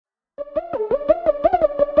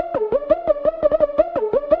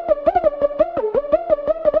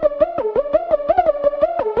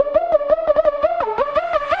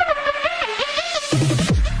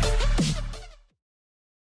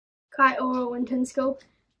Winton School.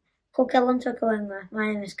 Ko Killam Tukainga.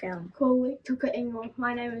 My name is Callum. Ko Tukainga.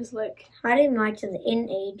 My name is Luke. Haere mai to the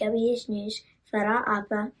NEWS News Whara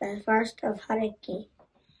Apa, the first of Hareki.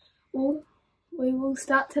 Well, we will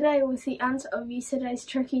start today with the answer of yesterday's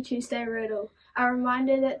Tricky Tuesday riddle. A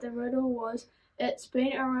reminder that the riddle was, it's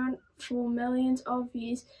been around for millions of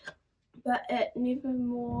years, but it never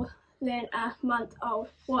more than a month old.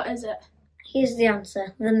 What is it? Here's the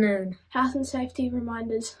answer, the moon. Health and safety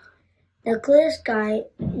reminders. The clear sky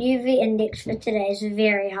UV index for today is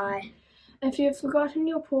very high. If you've forgotten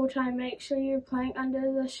your pool time, make sure you're playing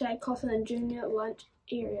under the shade cloth in the junior lunch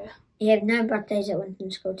area. You have no birthdays at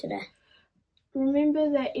Winton School today.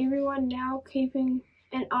 Remember that everyone now keeping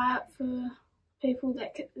an eye out for people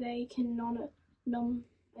that they can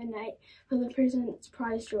nominate for the President's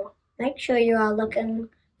Prize draw. Make sure you are looking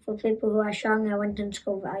for people who are showing their Winton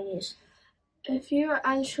School values. If you are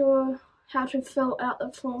unsure how to fill out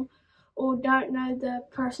the form or don't know the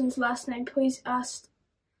person's last name, please ask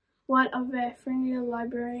one of our friendly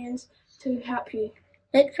librarians to help you.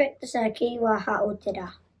 Let's practice our ki waha o te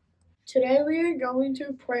ra. Today we are going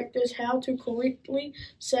to practice how to correctly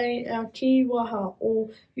say our ki waha, or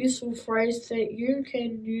useful phrase that you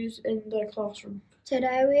can use in the classroom.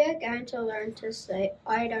 Today we are going to learn to say,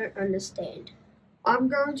 I don't understand. I'm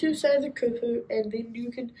going to say the kupu and then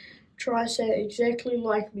you can try say it exactly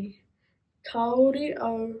like me. Kaori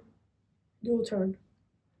o, your turn.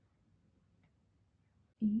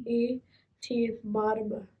 E te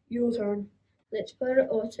marama, your turn. Let's put it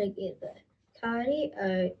all together. Kaori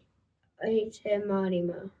o I te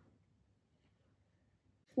marima.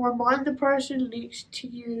 Remind the person next to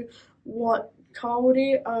you what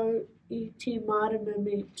kaori o I te marama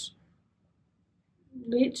means.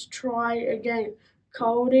 Let's try again.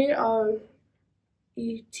 Kaori o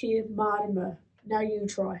I te marama. Now you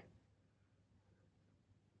try.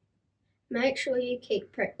 Make sure you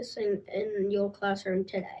keep practicing in your classroom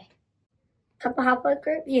today. Kapahapa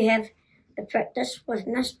group, you have a practice with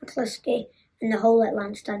Miss McCliskey in the hall at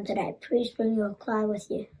lunchtime today. Please bring your clay with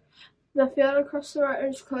you. The field across the road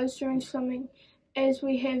is closed during swimming as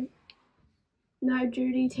we have no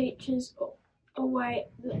duty teachers away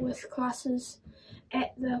with classes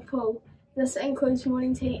at the pool. This includes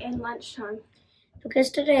morning tea and lunchtime. Because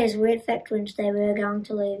today is Weird Fact Wednesday, we are going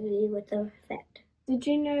to leave you with a fact. Did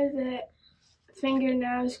you know that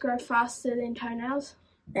fingernails grow faster than toenails?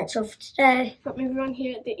 That's all for today. From everyone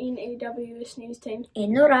here at the NEWS News team. E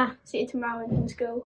nora. See you tomorrow in school.